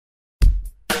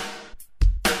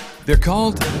They're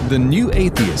called the New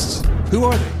Atheists. Who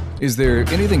are they? Is there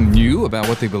anything new about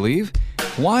what they believe?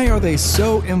 Why are they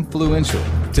so influential?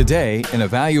 Today, an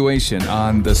evaluation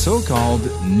on the so-called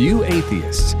New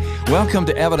Atheists. Welcome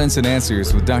to Evidence and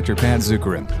Answers with Dr. Pat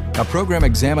Zukeran, a program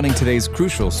examining today's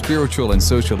crucial spiritual and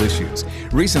social issues.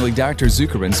 Recently, Dr.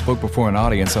 Zukeran spoke before an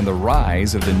audience on the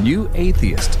rise of the New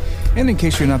Atheist. And in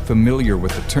case you're not familiar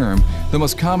with the term, the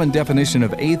most common definition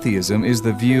of atheism is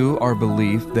the view or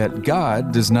belief that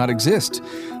God does not exist.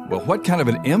 Well, what kind of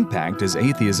an impact does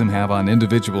atheism have on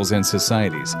individuals and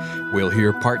societies? We'll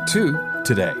hear part 2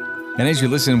 today. And as you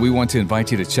listen, we want to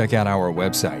invite you to check out our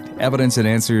website,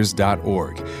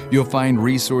 evidenceandanswers.org. You'll find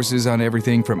resources on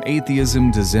everything from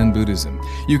atheism to Zen Buddhism.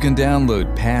 You can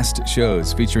download past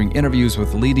shows featuring interviews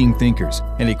with leading thinkers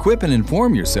and equip and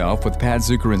inform yourself with Pat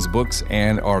Zukeran's books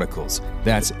and articles.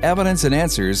 That's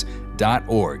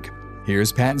evidenceandanswers.org.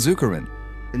 Here's Pat Zukeran.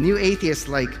 The New Atheists,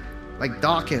 like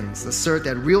Dawkins, assert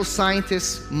that real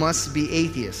scientists must be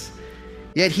atheists.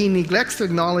 Yet he neglects to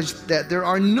acknowledge that there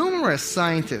are numerous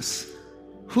scientists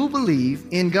who believe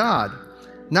in God.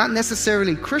 Not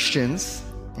necessarily Christians,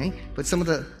 but some of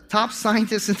the top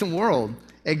scientists in the world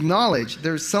acknowledge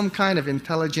there's some kind of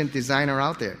intelligent designer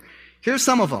out there. Here's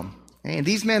some of them. And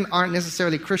these men aren't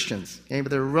necessarily Christians, but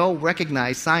they're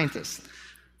well-recognized scientists.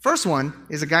 First one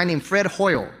is a guy named Fred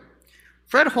Hoyle.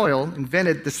 Fred Hoyle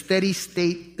invented the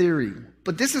steady-state theory.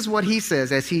 But this is what he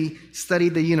says as he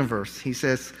studied the universe. He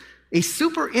says, a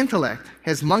super intellect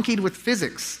has monkeyed with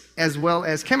physics as well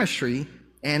as chemistry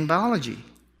and biology.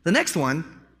 The next one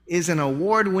is an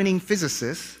award-winning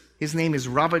physicist. His name is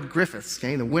Robert Griffiths,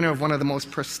 the winner of one of the most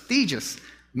prestigious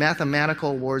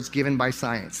mathematical awards given by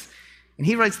science. And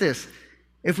he writes this: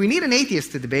 if we need an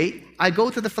atheist to debate, I go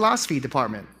to the philosophy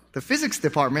department. The physics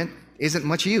department isn't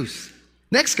much use.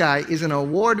 Next guy is an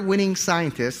award-winning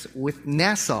scientist with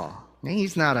NASA.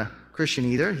 He's not a Christian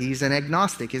either. He's an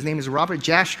agnostic. His name is Robert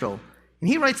Jastrow. And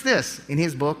he writes this in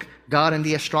his book, God and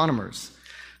the Astronomers.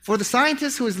 For the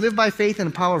scientist who has lived by faith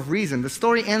and the power of reason, the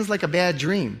story ends like a bad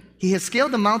dream. He has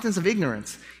scaled the mountains of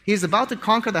ignorance. He is about to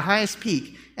conquer the highest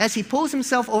peak. As he pulls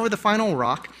himself over the final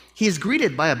rock, he is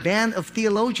greeted by a band of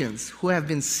theologians who have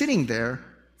been sitting there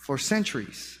for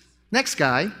centuries. Next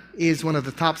guy is one of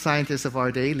the top scientists of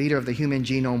our day, leader of the Human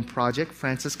Genome Project,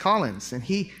 Francis Collins. And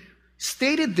he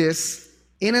stated this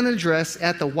in an address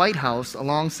at the White House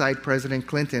alongside President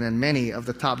Clinton and many of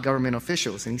the top government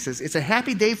officials. And he says, it's a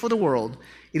happy day for the world.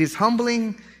 It is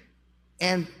humbling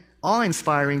and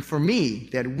awe-inspiring for me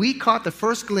that we caught the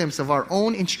first glimpse of our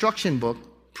own instruction book,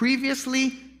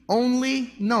 previously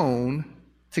only known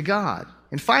to God.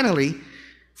 And finally,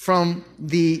 from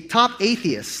the top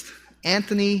atheist,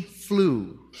 Anthony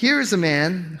Flew. Here is a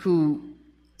man who,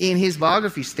 in his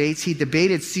biography states, he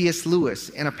debated C.S. Lewis,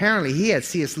 and apparently he had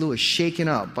C.S. Lewis shaken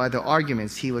up by the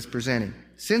arguments he was presenting.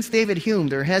 Since David Hume,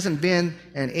 there hasn't been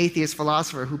an atheist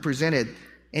philosopher who presented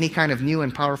any kind of new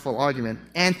and powerful argument.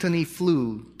 Anthony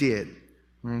Flew did.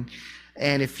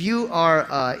 And if you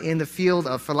are in the field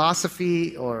of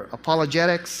philosophy or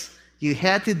apologetics, you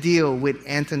had to deal with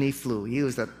Anthony Flew. He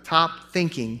was the top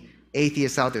thinking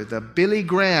atheist out there, the Billy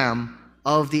Graham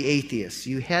of the atheists.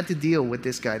 You had to deal with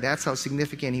this guy. That's how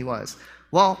significant he was.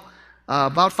 Well,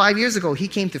 about 5 years ago, he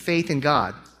came to faith in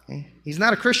God. He's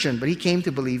not a Christian, but he came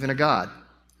to believe in a God.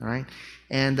 All right?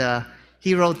 And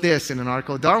he wrote this in an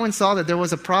article: Darwin saw that there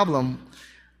was a problem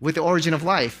with the origin of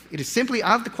life. It is simply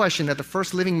out of the question that the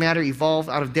first living matter evolved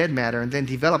out of dead matter and then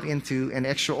developed into an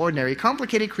extraordinary,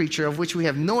 complicated creature of which we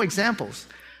have no examples.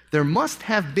 There must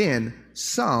have been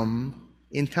some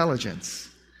intelligence.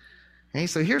 Okay,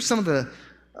 so here's some of the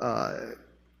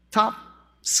top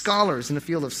scholars in the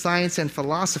field of science and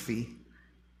philosophy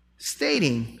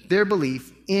stating their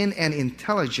belief in an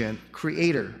intelligent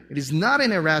creator. It is not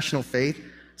an irrational faith.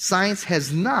 Science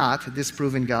has not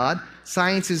disproven God.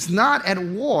 Science is not at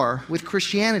war with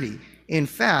Christianity. In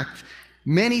fact,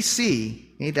 many see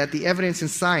that the evidence in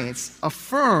science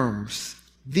affirms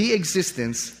the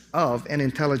existence of an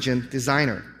intelligent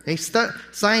designer.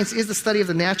 Science is the study of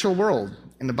the natural world.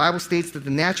 And the Bible states that the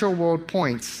natural world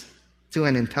points to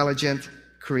an intelligent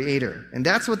creator. And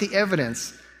that's what the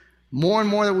evidence, more and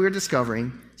more that we're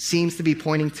discovering, seems to be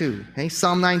pointing to.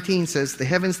 Psalm 19 says, the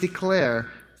heavens declare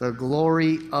the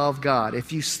glory of God.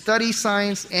 If you study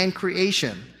science and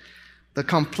creation, the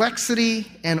complexity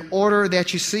and order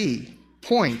that you see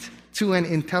point to an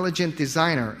intelligent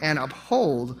designer and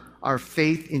uphold our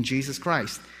faith in Jesus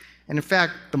Christ. And in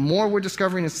fact, the more we're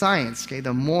discovering in science,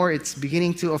 the more it's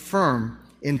beginning to affirm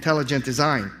intelligent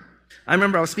design. I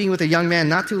remember I was speaking with a young man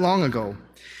not too long ago,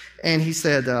 and he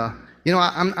said,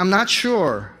 I'm not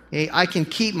sure I can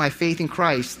keep my faith in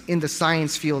Christ in the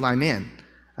science field I'm in.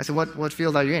 I said, what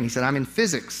field are you in? He said, I'm in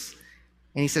physics.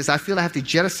 And he says, I feel I have to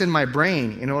jettison my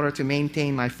brain in order to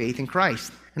maintain my faith in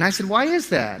Christ. And I said, why is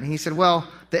that? And he said, well,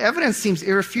 the evidence seems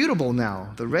irrefutable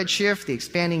now. The redshift, the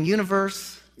expanding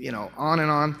universe, on and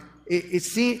on.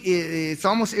 It's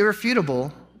almost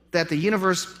irrefutable that the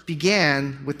universe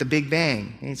began with the Big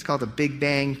Bang. And it's called the Big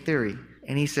Bang theory.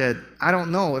 And he said, I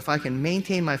don't know if I can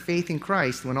maintain my faith in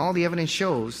Christ when all the evidence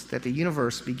shows that the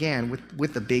universe began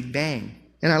with the Big Bang.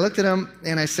 And I looked at him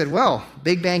and I said, well,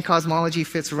 Big Bang cosmology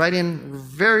fits right in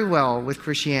very well with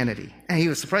Christianity. And he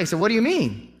was surprised. He said, what do you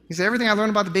mean? He said, everything I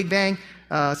learned about the Big Bang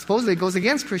supposedly goes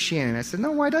against Christianity. And I said,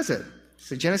 no, why does it?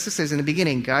 So Genesis says, in the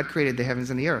beginning, God created the heavens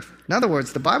and the earth. In other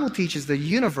words, the Bible teaches the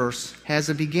universe has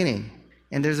a beginning.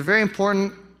 And there's a very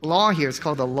important law here. It's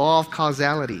called the law of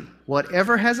causality.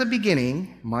 Whatever has a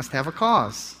beginning must have a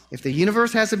cause. If the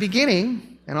universe has a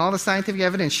beginning, and all the scientific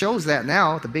evidence shows that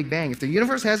now, the Big Bang, if the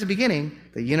universe has a beginning,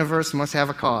 the universe must have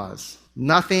a cause.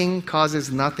 Nothing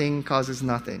causes nothing causes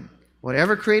nothing.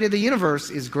 Whatever created the universe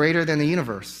is greater than the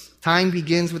universe. Time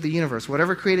begins with the universe.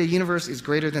 Whatever created the universe is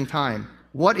greater than time.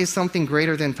 What is something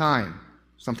greater than time?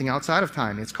 Something outside of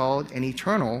time. It's called an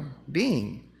eternal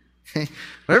being.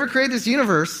 Whatever created this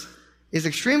universe is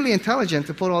extremely intelligent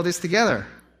to put all this together.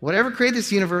 Whatever created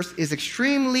this universe is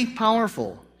extremely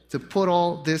powerful to put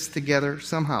all this together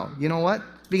somehow. You know what?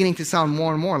 It's beginning to sound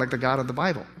more and more like the God of the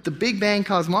Bible. The Big Bang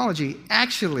cosmology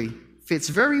actually fits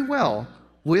very well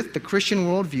with the Christian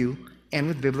worldview and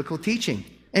with biblical teaching.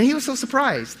 And he was so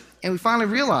surprised. And we finally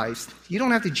realized you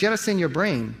don't have to jettison your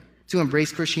brain to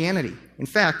embrace Christianity. In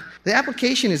fact, the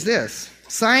application is this.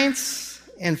 Science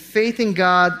and faith in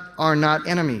God are not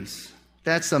enemies.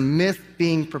 That's a myth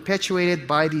being perpetuated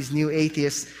by these new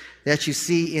atheists that you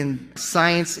see in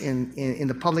science in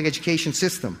the public education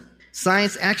system.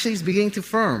 Science actually is beginning to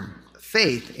affirm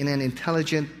faith in an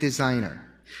intelligent designer.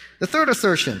 The third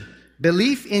assertion,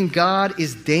 belief in God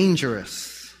is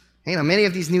dangerous. Many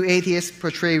of these new atheists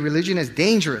portray religion as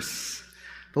dangerous.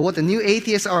 But what the new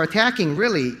atheists are attacking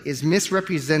really is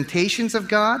misrepresentations of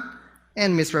God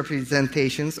and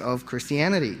misrepresentations of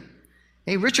Christianity.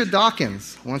 Richard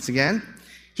Dawkins, once again,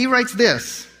 he writes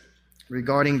this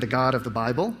regarding the God of the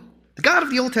Bible. The God of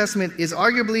the Old Testament is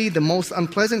arguably the most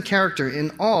unpleasant character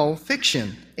in all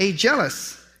fiction, a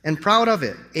jealous and proud of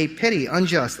it, a petty,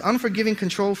 unjust, unforgiving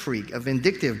control freak, a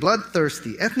vindictive,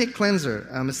 bloodthirsty, ethnic cleanser,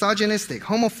 a misogynistic,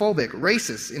 homophobic,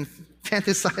 racist,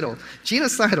 infanticidal,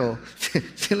 genocidal,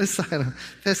 filicidal,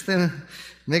 pestilent,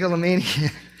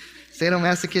 megalomaniac,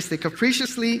 sadomasochistic,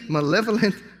 capriciously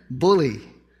malevolent bully.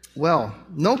 Well,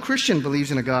 no Christian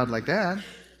believes in a God like that.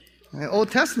 The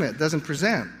Old Testament doesn't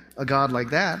present a God like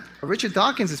that. Richard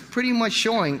Dawkins is pretty much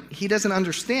showing he doesn't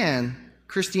understand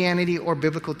Christianity or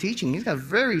biblical teaching. He's got a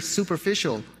very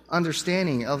superficial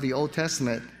understanding of the Old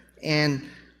Testament and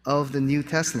of the New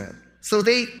Testament. So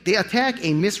they attack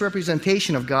a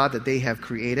misrepresentation of God that they have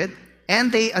created,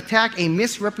 and they attack a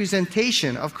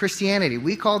misrepresentation of Christianity.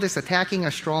 We call this attacking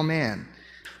a straw man.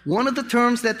 One of the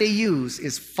terms that they use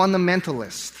is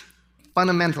fundamentalist.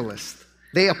 Fundamentalist.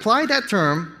 They apply that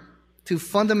term to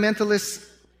fundamentalist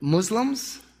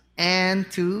Muslims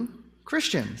and to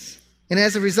Christians. And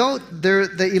as a result,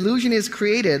 the illusion is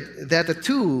created that the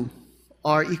two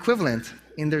are equivalent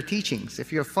in their teachings.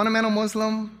 If you're a fundamental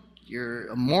Muslim, you're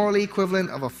a morally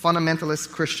equivalent of a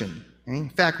fundamentalist Christian. In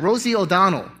fact, Rosie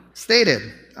O'Donnell stated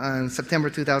in September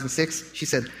 2006, she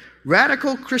said,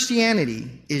 radical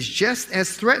Christianity is just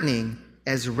as threatening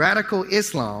as radical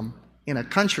Islam in a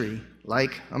country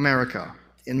like America.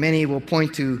 And many will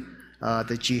point to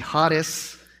the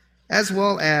jihadists as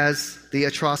well as the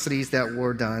atrocities that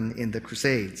were done in the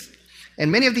Crusades.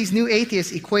 And many of these new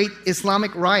atheists equate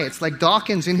Islamic riots, like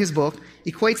Dawkins in his book,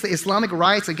 equates the Islamic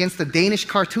riots against the Danish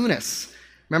cartoonists.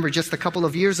 Remember, just a couple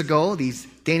of years ago, these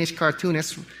Danish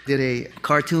cartoonists did a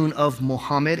cartoon of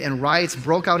Muhammad, and riots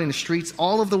broke out in the streets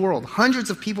all over the world. Hundreds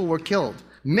of people were killed.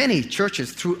 Many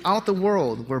churches throughout the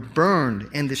world were burned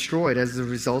and destroyed as a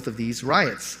result of these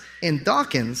riots. And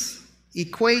Dawkins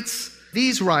equates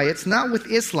these riots not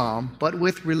with Islam, but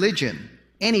with religion,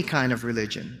 any kind of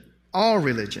religion, all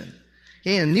religion.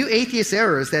 And the new atheist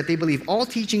error is that they believe all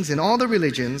teachings in all the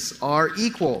religions are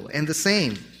equal and the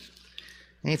same.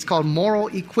 And it's called moral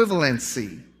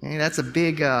equivalency. And that's a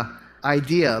big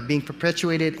idea being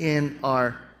perpetuated in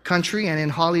our country and in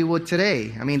Hollywood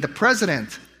today. I mean, the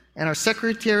president and our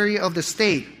Secretary of the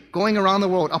State going around the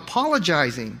world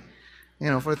apologizing,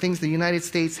 for the things the United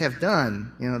States have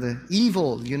done, the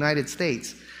evil United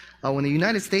States. When the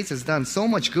United States has done so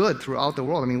much good throughout the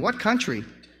world. I mean, what country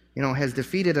has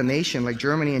defeated a nation like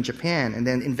Germany and Japan and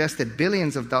then invested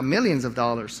millions of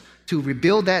dollars to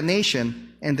rebuild that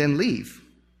nation and then leave.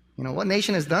 What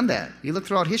nation has done that? You look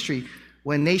throughout history,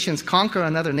 when nations conquer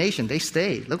another nation, they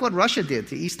stay. Look what Russia did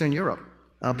to Eastern Europe.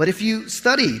 But if you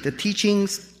study the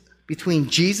teachings between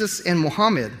Jesus and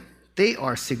Muhammad, they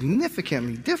are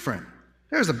significantly different.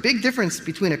 There's a big difference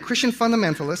between a Christian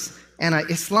fundamentalist and an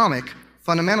Islamic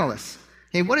fundamentalist.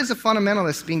 Hey, what is a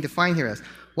fundamentalist being defined here as?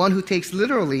 One who takes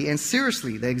literally and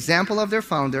seriously the example of their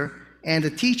founder and the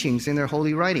teachings in their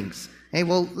holy writings. Hey,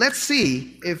 well, let's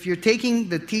see if you're taking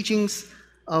the teachings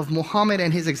of Muhammad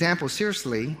and his example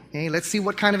seriously. Okay, let's see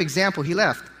what kind of example he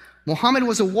left. Muhammad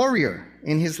was a warrior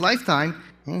in his lifetime,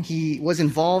 and he was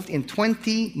involved in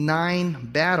 29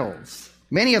 battles.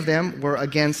 Many of them were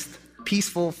against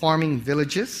peaceful farming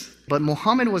villages, but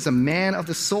Muhammad was a man of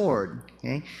the sword.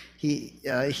 Okay?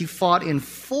 He fought in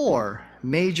 4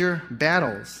 major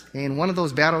battles. In one of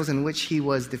those battles in which he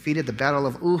was defeated, the Battle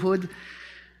of Uhud,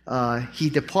 he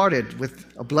departed with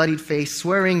a bloodied face,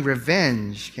 swearing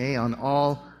revenge on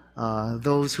all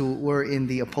those who were in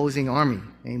the opposing army.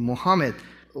 Muhammad,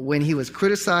 when he was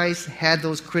criticized, had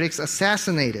those critics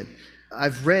assassinated.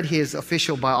 I've read his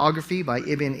official biography by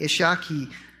Ibn Ishaq. He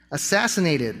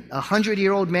assassinated a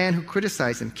 100-year-old man who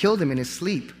criticized him, killed him in his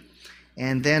sleep.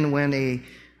 And then when a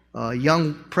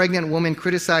young pregnant woman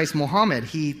criticized Muhammad,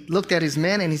 he looked at his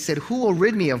men and he said, "Who will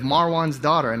rid me of Marwan's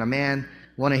daughter?" And a man,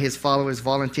 one of his followers,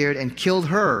 volunteered and killed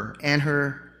her and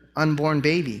her unborn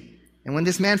baby. And when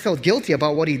this man felt guilty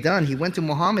about what he'd done, he went to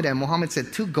Muhammad, and Muhammad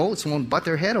said, 2 goats won't butt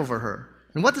their head over her.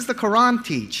 And what does the Quran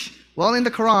teach? Well, in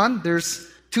the Quran, there's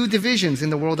 2 divisions in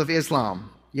the world of Islam.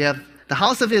 You have the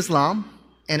house of Islam,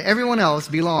 and everyone else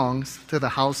belongs to the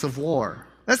house of war.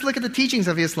 Let's look at the teachings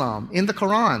of Islam. In the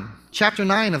Quran, chapter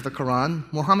 9 of the Quran,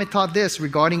 Muhammad taught this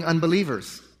regarding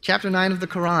unbelievers. Chapter 9 of the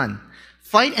Quran: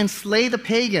 "Fight and slay the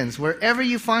pagans wherever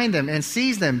you find them, and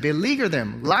seize them, beleaguer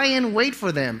them, lie in wait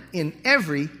for them in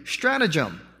every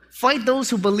stratagem. Fight those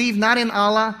who believe not in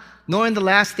Allah, nor in the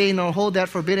last day, nor hold that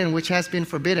forbidden which has been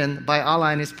forbidden by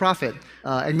Allah and His Prophet.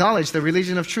 Acknowledge the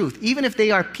religion of truth, even if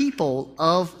they are people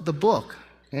of the book,"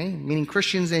 meaning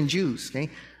Christians and Jews,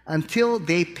 "until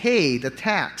they pay the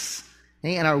tax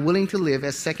and are willing to live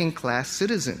as second-class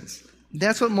citizens."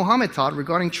 That's what Muhammad taught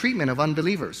regarding treatment of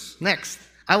unbelievers. Next: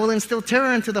 "I will instill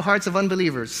terror into the hearts of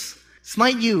unbelievers,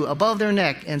 smite you above their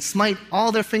neck, and smite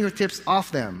all their fingertips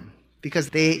off them, because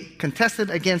they contested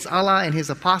against Allah and His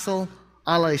apostle.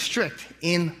 Allah is strict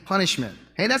in punishment."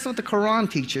 Hey, that's what the Quran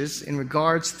teaches in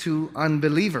regards to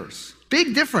unbelievers.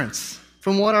 Big difference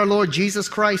from what our Lord Jesus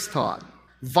Christ taught.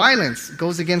 Violence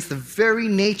goes against the very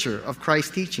nature of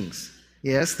Christ's teachings.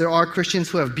 Yes, there are Christians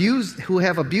who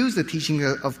have abused the teaching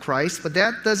of Christ, but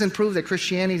that doesn't prove that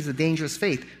Christianity is a dangerous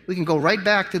faith. We can go right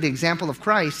back to the example of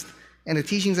Christ and the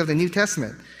teachings of the New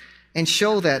Testament and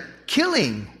show that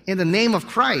killing in the name of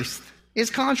Christ is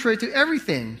contrary to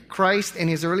everything Christ and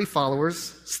His early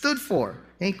followers stood for.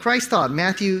 And Christ taught,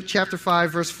 Matthew chapter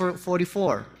 5, verse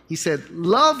 44. He said,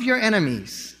 "Love your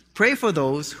enemies. Pray for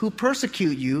those who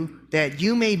persecute you, that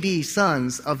you may be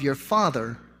sons of your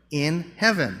Father in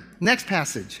heaven." Next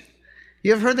passage.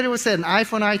 "You have heard that it was said, an eye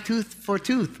for an eye, tooth for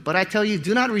tooth. But I tell you,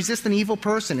 do not resist an evil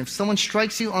person. If someone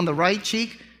strikes you on the right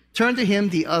cheek, turn to him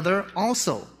the other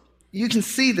also." You can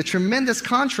see the tremendous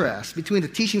contrast between the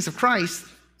teachings of Christ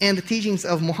and the teachings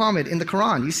of Muhammad in the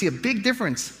Quran. You see a big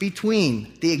difference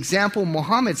between the example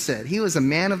Muhammad set, he was a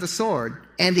man of the sword,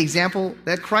 and the example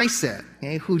that Christ set,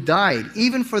 who died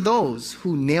even for those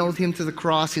who nailed him to the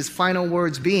cross, his final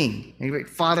words being,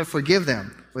 "Father, forgive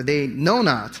them, for they know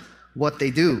not what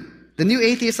they do." The new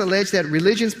atheists allege that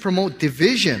religions promote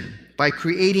division by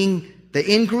creating the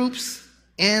in-groups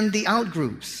and the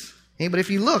out-groups. But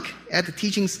if you look at the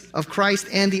teachings of Christ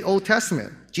and the Old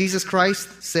Testament, Jesus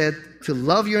Christ said to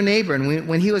love your neighbor. And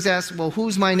when he was asked, well,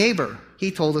 who's my neighbor?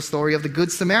 He told the story of the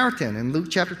Good Samaritan in Luke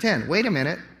chapter 10. Wait a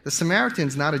minute, the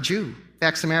Samaritan's not a Jew. In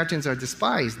fact, Samaritans are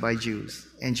despised by Jews.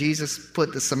 And Jesus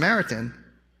put the Samaritan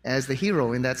as the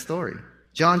hero in that story.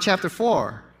 John chapter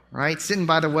 4, right, sitting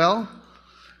by the well,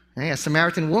 a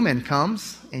Samaritan woman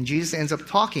comes, and Jesus ends up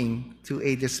talking to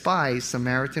a despised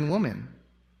Samaritan woman,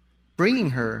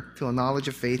 bringing her to a knowledge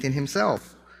of faith in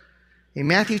himself. In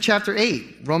Matthew chapter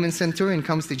 8, Roman centurion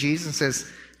comes to Jesus and says,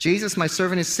 "Jesus, my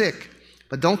servant is sick,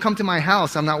 but don't come to my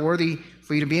house. I'm not worthy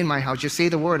for you to be in my house. Just say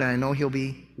the word, and I know he'll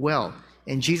be well."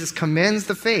 And Jesus commends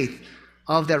the faith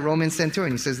of that Roman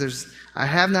centurion. He says, "I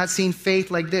have not seen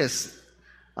faith like this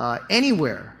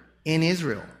anywhere in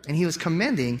Israel." And he was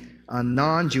commending a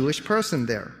non-Jewish person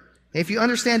there. If you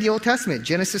understand the Old Testament,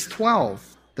 Genesis 12,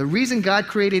 The reason God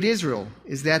created Israel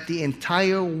is that the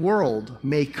entire world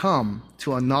may come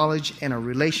to a knowledge and a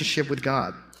relationship with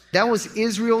God. That was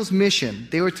Israel's mission.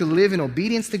 They were to live in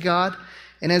obedience to God,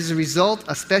 and as a result,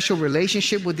 a special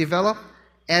relationship would develop.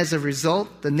 As a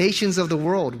result, the nations of the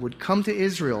world would come to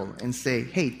Israel and say,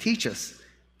 hey, teach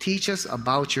us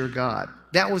about your God.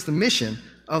 That was the mission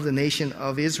of the nation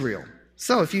of Israel.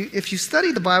 So if you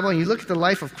study the Bible and you look at the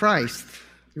life of Christ,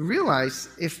 you realize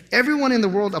if everyone in the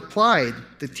world applied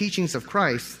the teachings of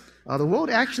Christ, the world would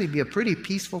actually be a pretty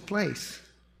peaceful place.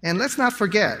 And let's not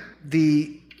forget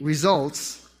the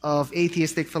results of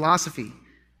atheistic philosophy.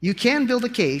 You can build a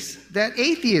case that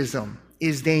atheism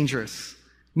is dangerous.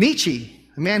 Nietzsche,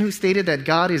 a man who stated that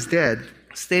God is dead,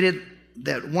 stated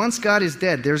that once God is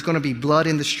dead, there's going to be blood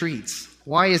in the streets.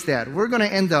 Why is that? We're going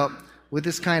to end up with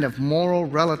this kind of moral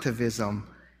relativism,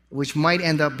 which might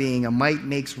end up being a might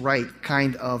makes right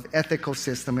kind of ethical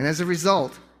system. And as a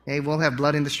result, we'll have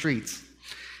blood in the streets.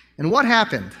 And what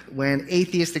happened when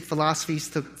atheistic philosophies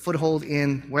took foothold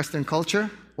in Western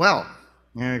culture? Well,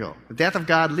 there you go. The death of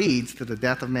God leads to the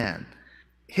death of man.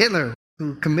 Hitler,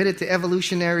 who committed to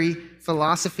evolutionary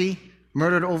philosophy,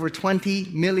 murdered over 20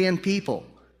 million people.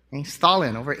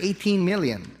 Stalin, over 18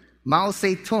 million. Mao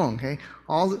Zedong,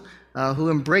 all who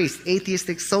embraced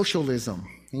atheistic socialism.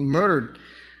 He murdered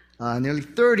nearly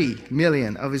 30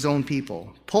 million of his own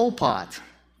people. Pol Pot,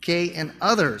 and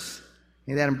others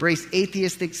that embraced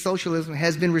atheistic socialism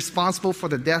has been responsible for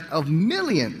the death of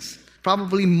millions.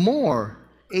 Probably more.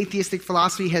 Atheistic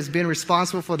philosophy has been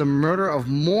responsible for the murder of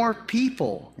more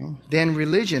people than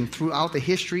religion throughout the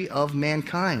history of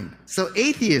mankind. So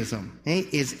atheism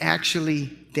is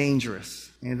actually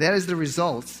dangerous. And that is the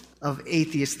result of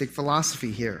atheistic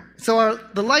philosophy here. So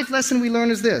the life lesson we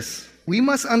learn is this. We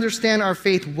must understand our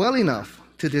faith well enough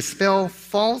to dispel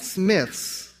false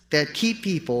myths that keep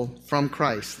people from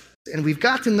Christ. And we've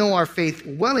got to know our faith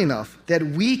well enough that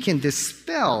we can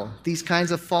dispel these kinds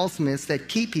of false myths that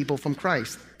keep people from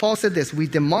Christ. Paul said this, we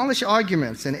demolish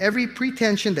arguments and every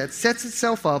pretension that sets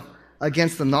itself up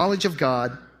against the knowledge of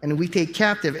God, and we take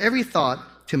captive every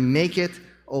thought to make it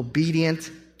obedient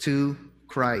to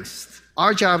Christ.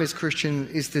 Our job as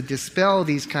Christians is to dispel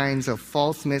these kinds of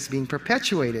false myths being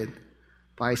perpetuated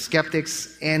by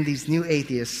skeptics and these new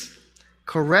atheists,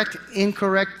 correct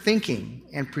incorrect thinking,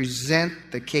 and present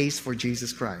the case for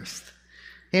Jesus Christ.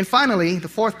 And finally, the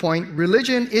fourth point,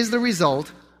 religion is the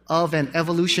result of an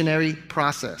evolutionary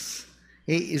process.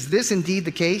 Is this indeed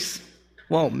the case?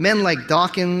 Well, men like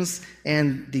Dawkins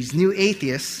and these new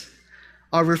atheists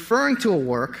are referring to a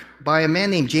work by a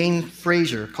man named James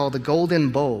Fraser called The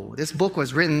Golden Bough. This book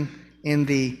was written in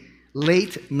the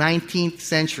late 19th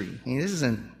century. This is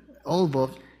an old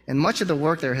book, and much of the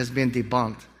work there has been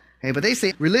debunked. But they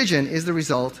say religion is the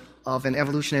result of an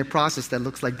evolutionary process that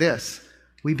looks like this.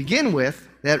 We begin with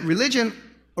that religion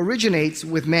originates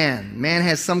with man. Man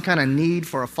has some kind of need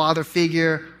for a father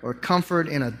figure or comfort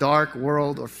in a dark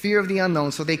world or fear of the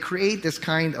unknown, so they create this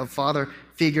kind of father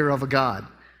figure of a god.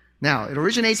 Now, it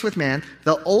originates with man.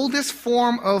 The oldest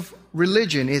form of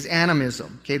religion is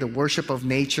animism, the worship of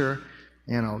nature,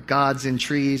 gods in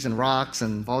trees and rocks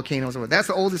and volcanoes. That's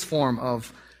the oldest form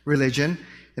of religion.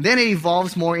 And then it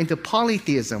evolves more into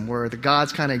polytheism, where the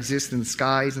gods kind of exist in the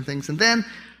skies and things. And then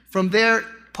from there,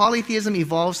 polytheism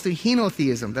evolves to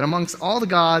henotheism, that amongst all the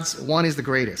gods, one is the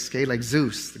greatest, like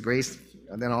Zeus, the greatest,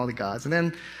 and then all the gods. And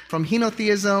then from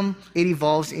henotheism, it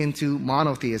evolves into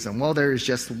monotheism. Well, there is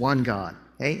just one God.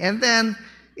 And then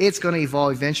it's going to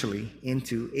evolve eventually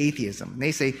into atheism. And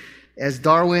they say, as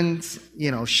Darwin's,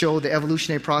 showed the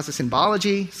evolutionary process in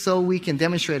biology, so we can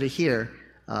demonstrate it here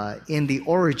in the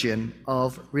origin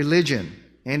of religion.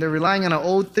 And they're relying on an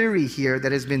old theory here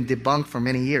that has been debunked for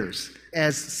many years.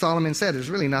 As Solomon said, there's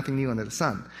really nothing new under the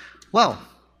sun. Well,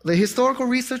 the historical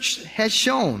research has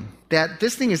shown that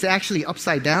this thing is actually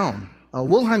upside down.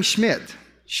 Wilhelm Schmidt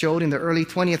showed in the early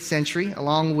 20th century,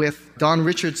 along with Don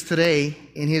Richards today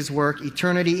in his work,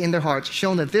 Eternity in Their Hearts,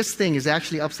 shown that this thing is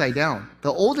actually upside down.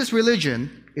 The oldest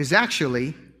religion is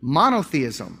actually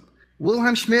monotheism.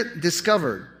 Wilhelm Schmidt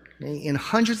discovered in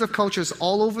hundreds of cultures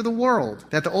all over the world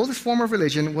that the oldest form of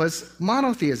religion was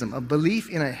monotheism, a belief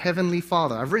in a heavenly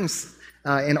Father. I've written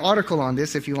an article on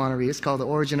this if you want to read. It's called The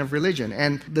Origin of Religion.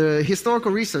 And the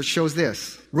historical research shows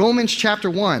this. Romans chapter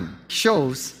 1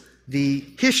 shows the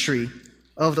history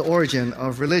of the origin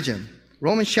of religion.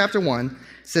 Romans chapter 1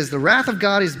 says, the wrath of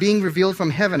God is being revealed from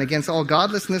heaven against all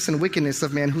godlessness and wickedness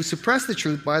of men who suppress the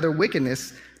truth by their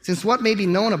wickedness, since what may be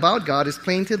known about God is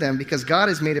plain to them, because God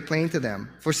has made it plain to them.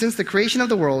 For since the creation of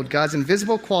the world, God's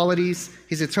invisible qualities,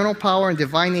 his eternal power and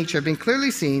divine nature have been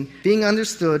clearly seen, being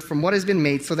understood from what has been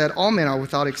made, so that all men are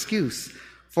without excuse.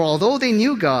 For although they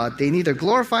knew God, they neither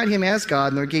glorified him as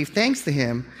God nor gave thanks to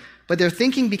him, but their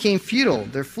thinking became futile.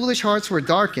 Their foolish hearts were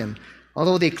darkened.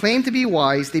 Although they claimed to be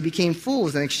wise, they became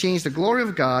fools and exchanged the glory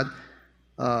of God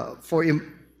for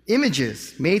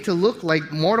images made to look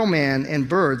like mortal man and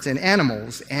birds and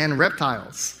animals and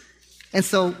reptiles. And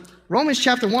so Romans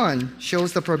chapter 1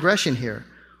 shows the progression here.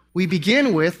 We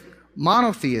begin with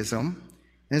monotheism.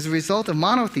 And as a result of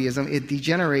monotheism, it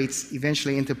degenerates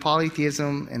eventually into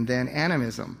polytheism and then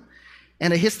animism.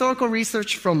 And the historical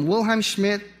research from Wilhelm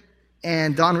Schmidt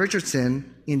and Don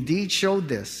Richardson indeed showed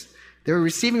this. They were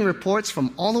receiving reports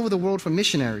from all over the world from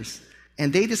missionaries,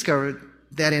 and they discovered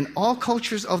that in all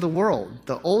cultures of the world,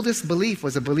 the oldest belief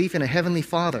was a belief in a Heavenly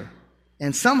Father.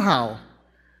 And somehow,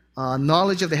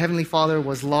 knowledge of the Heavenly Father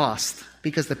was lost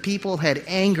because the people had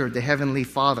angered the Heavenly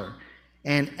Father.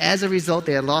 And as a result,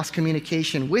 they had lost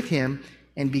communication with him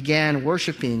and began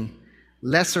worshiping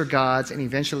lesser gods and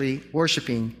eventually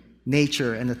worshiping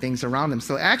nature and the things around them.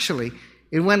 So actually,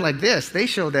 it went like this. They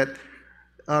show that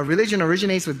religion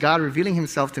originates with God revealing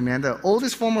himself to man. The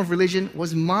oldest form of religion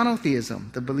was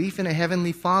monotheism, the belief in a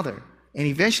Heavenly Father. And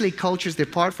eventually, cultures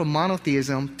depart from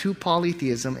monotheism to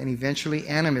polytheism and eventually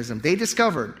animism. They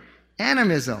discovered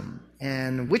animism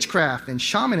and witchcraft and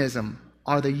shamanism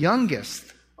are the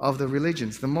youngest of the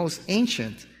religions. The most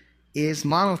ancient is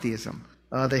monotheism.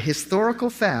 The historical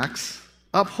facts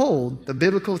uphold the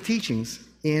biblical teachings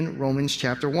in Romans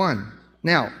chapter 1.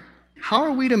 Now, how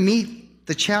are we to meet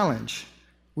the challenge?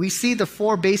 We see the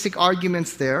four basic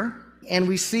arguments there, and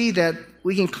we see that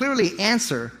we can clearly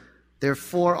answer their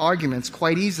four arguments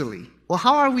quite easily. Well,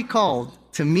 how are we called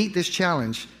to meet this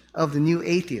challenge of the new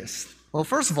atheist? Well,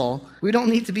 first of all, we don't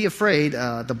need to be afraid.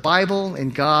 The Bible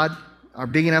and God are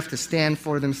big enough to stand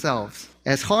for themselves.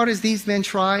 As hard as these men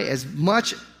try, as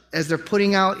much as they're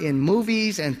putting out in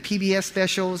movies and PBS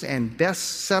specials and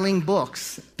best-selling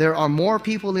books, there are more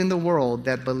people in the world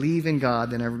that believe in God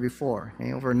than ever before.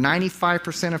 Okay? Over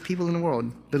 95% of people in the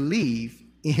world believe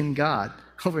in God.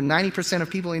 Over 90% of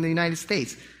people in the United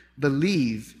States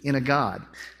believe in a God.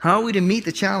 How are we to meet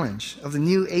the challenge of the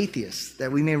new atheists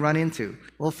that we may run into?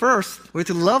 Well, first, we're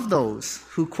to love those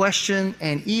who question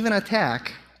and even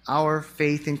attack our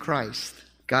faith in Christ.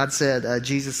 God said,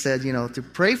 Jesus said, to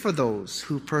pray for those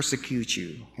who persecute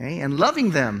you. Okay? And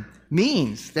loving them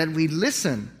means that we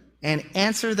listen and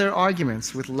answer their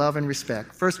arguments with love and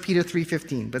respect. 1 Peter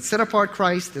 3:15. But set apart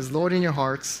Christ as Lord in your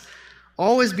hearts.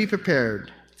 Always be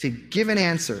prepared to give an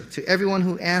answer to everyone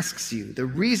who asks you the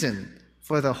reason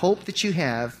for the hope that you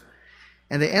have.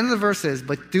 And the end of the verse says,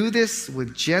 but do this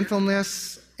with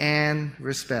gentleness and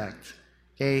respect.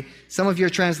 Okay? Some of your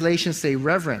translations say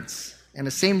reverence. And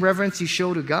the same reverence you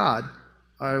show to God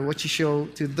are what you show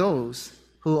to those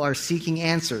who are seeking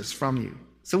answers from you.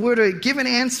 So we're to give an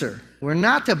answer. We're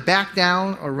not to back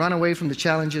down or run away from the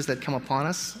challenges that come upon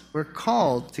us. We're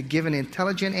called to give an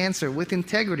intelligent answer with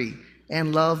integrity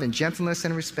and love and gentleness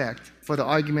and respect for the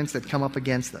arguments that come up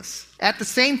against us. At the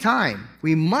same time,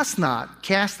 we must not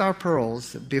cast our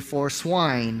pearls before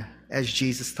swine, as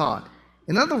Jesus taught.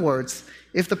 In other words,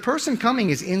 if the person coming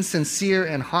is insincere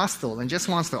and hostile and just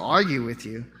wants to argue with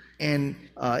you and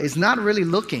is not really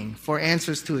looking for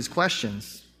answers to his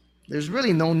questions, there's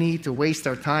really no need to waste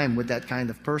our time with that kind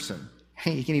of person.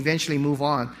 You can eventually move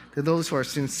on to those who are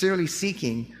sincerely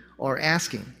seeking or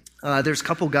asking. There's a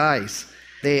couple guys.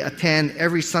 They attend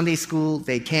every Sunday school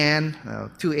they can,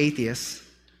 two atheists,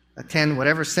 attend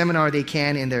whatever seminar they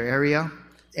can in their area.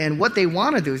 And what they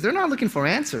want to do is they're not looking for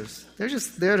answers. They're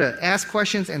just there to ask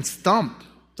questions and stump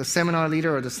the seminar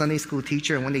leader or the Sunday school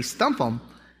teacher. And when they stump them,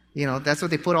 that's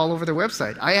what they put all over their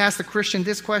website. I asked a Christian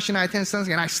this question, I attended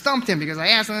Sunday, and I stumped him because I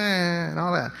asked him, and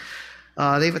all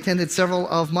that. They've attended several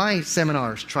of my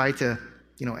seminars, tried to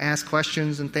ask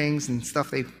questions and things and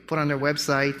stuff they put on their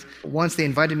website. Once they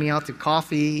invited me out to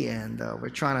coffee and were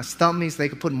trying to stump me so they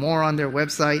could put more on their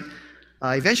website.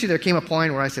 Eventually there came a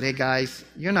point where I said, hey guys,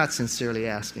 you're not sincerely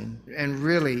asking. And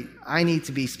really, I need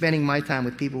to be spending my time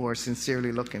with people who are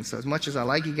sincerely looking. So as much as I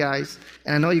like you guys,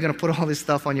 and I know you're going to put all this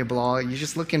stuff on your blog, you're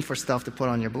just looking for stuff to put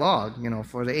on your blog,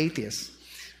 for the atheists.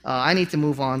 I need to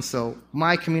move on, so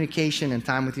my communication and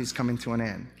time with you is coming to an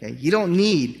end. Okay? You don't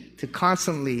need to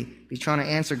constantly be trying to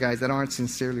answer guys that aren't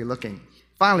sincerely looking.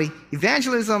 Finally,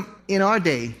 evangelism in our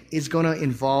day is going to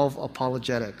involve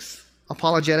apologetics.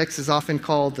 Apologetics is often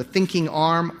called the thinking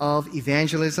arm of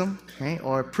evangelism, okay,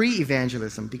 or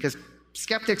pre-evangelism, because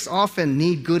skeptics often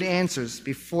need good answers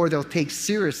before they'll take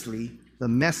seriously the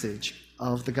message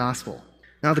of the gospel.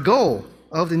 Now, the goal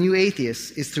of the new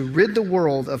atheists is to rid the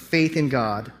world of faith in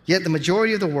God, yet the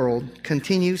majority of the world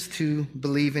continues to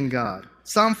believe in God.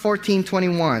 Psalm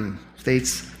 14:21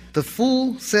 states, The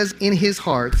fool says in his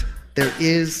heart, there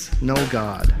is no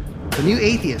God. The new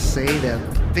atheists say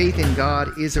that faith in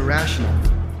God is irrational.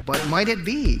 But might it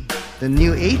be the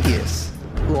new atheists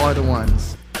who are the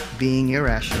ones being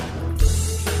irrational?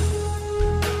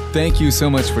 Thank you so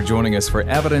much for joining us for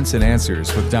Evidence and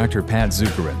Answers with Dr. Pat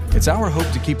Zukeran. It's our hope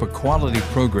to keep a quality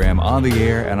program on the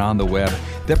air and on the web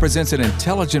that presents an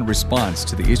intelligent response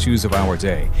to the issues of our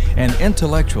day and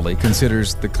intellectually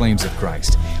considers the claims of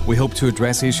Christ. We hope to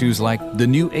address issues like the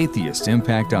new atheist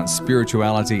impact on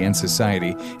spirituality and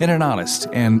society in an honest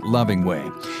and loving way.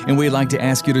 And we'd like to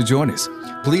ask you to join us.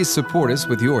 Please support us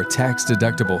with your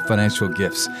tax-deductible financial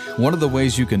gifts. One of the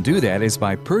ways you can do that is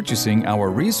by purchasing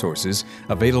our resources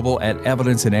available at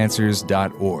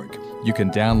evidenceandanswers.org. You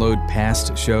can download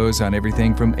past shows on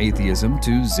everything from atheism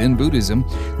to Zen Buddhism,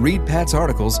 read Pat's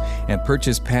articles, and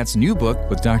purchase Pat's new book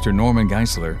with Dr. Norman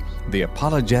Geisler, The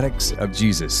Apologetics of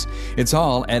Jesus. It's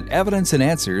all at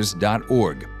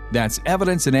evidenceandanswers.org. That's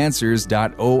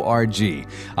evidenceandanswers.org.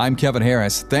 I'm Kevin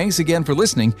Harris. Thanks again for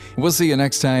listening. We'll see you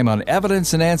next time on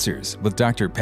Evidence and Answers with Dr. Pat.